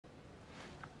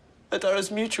I thought it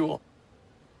was mutual.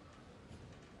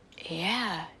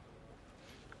 Yeah.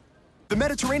 The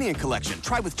Mediterranean Collection.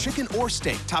 Try with chicken or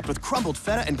steak, topped with crumbled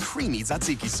feta and creamy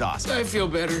tzatziki sauce. I feel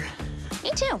better.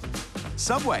 Me too.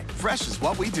 Subway, fresh is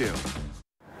what we do.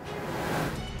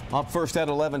 Up first at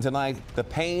 11 tonight, the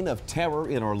pain of terror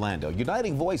in Orlando,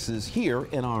 uniting voices here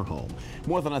in our home.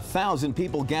 More than 1,000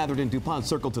 people gathered in DuPont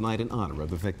Circle tonight in honor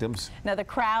of the victims. Now, the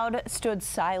crowd stood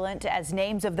silent as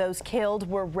names of those killed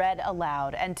were read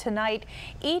aloud. And tonight,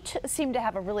 each seemed to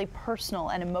have a really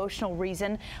personal and emotional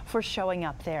reason for showing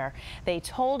up there. They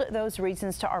told those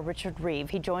reasons to our Richard Reeve.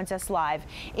 He joins us live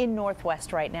in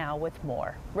Northwest right now with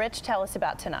more. Rich, tell us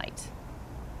about tonight.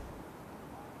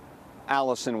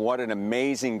 Allison, what an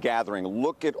amazing gathering.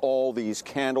 Look at all these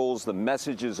candles, the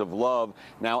messages of love.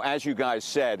 Now, as you guys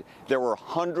said, there were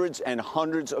hundreds and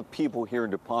hundreds of people here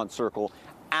in DuPont Circle,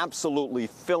 absolutely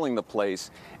filling the place.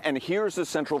 And here's the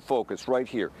central focus right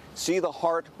here. See the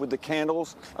heart with the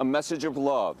candles? A message of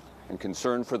love and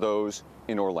concern for those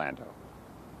in Orlando.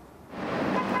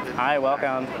 Hi,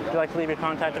 welcome. Would you like to leave your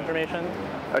contact information?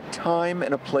 A time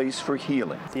and a place for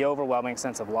healing. The overwhelming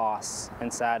sense of loss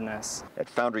and sadness. At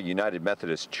Founder United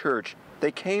Methodist Church,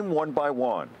 they came one by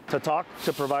one. To talk,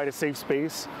 to provide a safe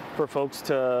space for folks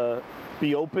to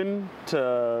be open,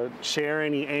 to share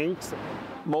any angst.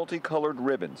 Multicolored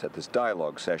ribbons at this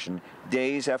dialogue session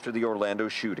days after the Orlando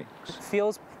shootings. It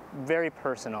feels very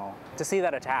personal. To see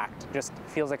that attacked just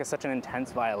feels like such an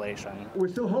intense violation. We're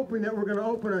still hoping that we're going to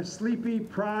open our sleepy,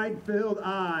 pride-filled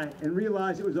eye and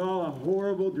realize it was all a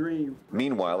horrible dream.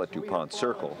 Meanwhile, at DuPont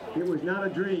Circle, it was not a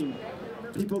dream.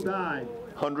 People died.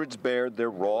 Hundreds bared their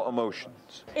raw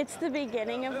emotions. It's the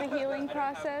beginning of the healing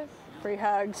process. Free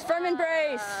hugs, firm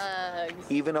embrace.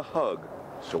 Even a hug.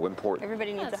 So important.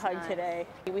 Everybody needs a hug today.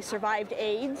 We survived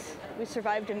AIDS. We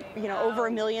survived, over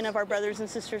 1 million of our brothers and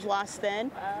sisters lost then.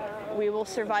 We will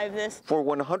survive this. For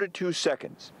 102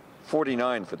 seconds,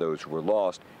 49 for those who were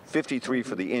lost, 53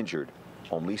 for the injured,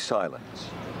 only silence.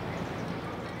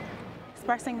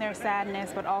 Expressing their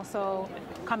sadness, but also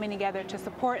coming together to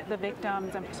support the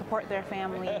victims and support their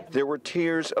families. There were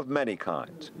tears of many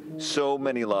kinds, so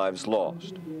many lives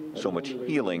lost, so much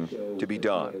healing to be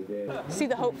done. See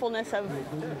the hopefulness of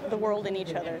the world in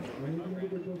each other.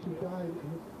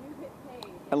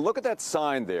 And look at that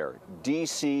sign there,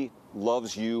 DC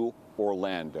loves you,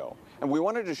 Orlando. And we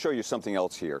wanted to show you something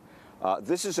else here.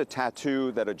 This is a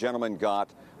tattoo that a gentleman got.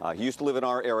 He used to live in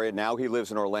our area. Now he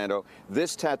lives in Orlando.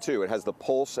 This tattoo, it has the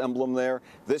pulse emblem there.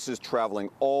 This is traveling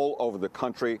all over the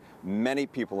country. Many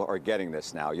people are getting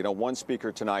this now. You know, one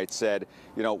speaker tonight said,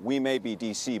 we may be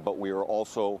DC, but we are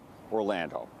also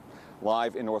Orlando.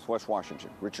 Live in Northwest Washington,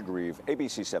 Richard Reeve,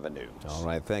 ABC 7 News. All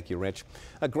right, thank you, Rich.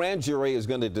 A grand jury is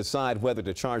going to decide whether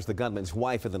to charge the gunman's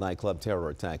wife in the nightclub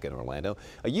terror attack in Orlando.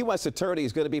 A U.S. attorney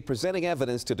is going to be presenting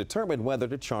evidence to determine whether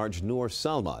to charge Noor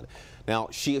Salman. Now,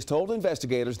 she has told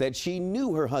investigators that she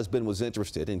knew her husband was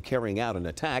interested in carrying out an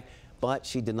attack, but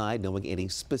she denied knowing any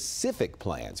specific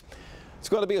plans. It's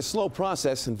going to be a slow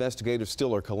process. Investigators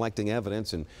still are collecting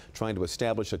evidence and trying to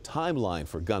establish a timeline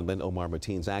for gunman Omar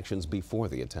Mateen's actions before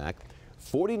the attack.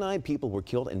 49 people were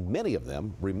killed and many of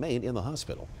them remain in the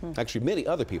hospital. Actually, many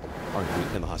other people are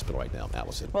in the hospital right now,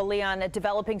 Allison. Well, Leon, a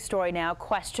developing story now.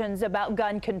 Questions about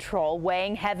gun control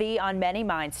weighing heavy on many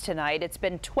minds tonight. It's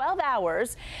been 12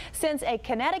 hours since a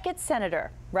Connecticut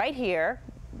senator right here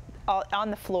on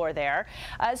the floor there,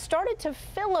 started to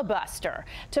filibuster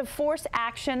to force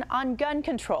action on gun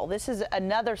control. This is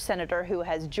another senator who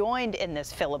has joined in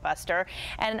this filibuster,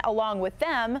 and along with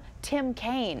them, Tim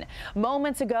Kaine.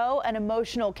 Moments ago, an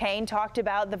emotional Kaine talked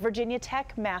about the Virginia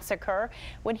Tech massacre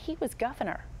when he was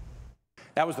governor.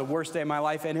 That was the worst day of my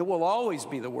life, and it will always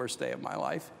be the worst day of my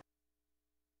life.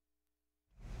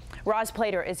 Roz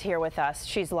Plater is here with us.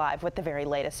 She's live with the very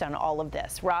latest on all of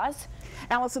this. Roz?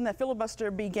 Allison, that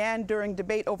filibuster began during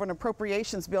debate over an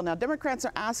appropriations bill. Now, Democrats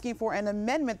are asking for an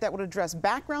amendment that would address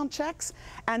background checks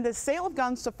and the sale of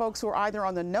guns to folks who are either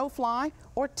on the no-fly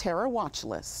or terror watch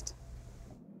list.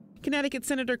 Connecticut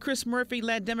Senator Chris Murphy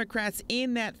led Democrats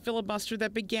in that filibuster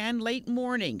that began late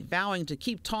morning, vowing to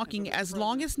keep talking as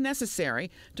long as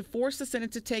necessary to force the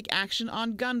Senate to take action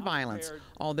on gun violence,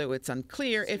 although it's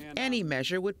unclear if any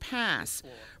measure would pass.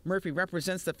 Murphy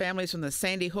represents the families from the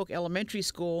Sandy Hook Elementary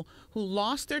School who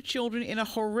lost their children in a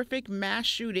horrific mass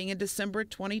shooting in December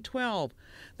 2012.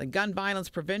 The gun violence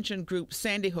prevention group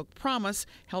Sandy Hook Promise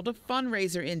held a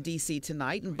fundraiser in D.C.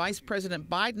 tonight, and Vice President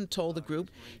Biden told the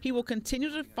group he will continue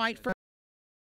to fight for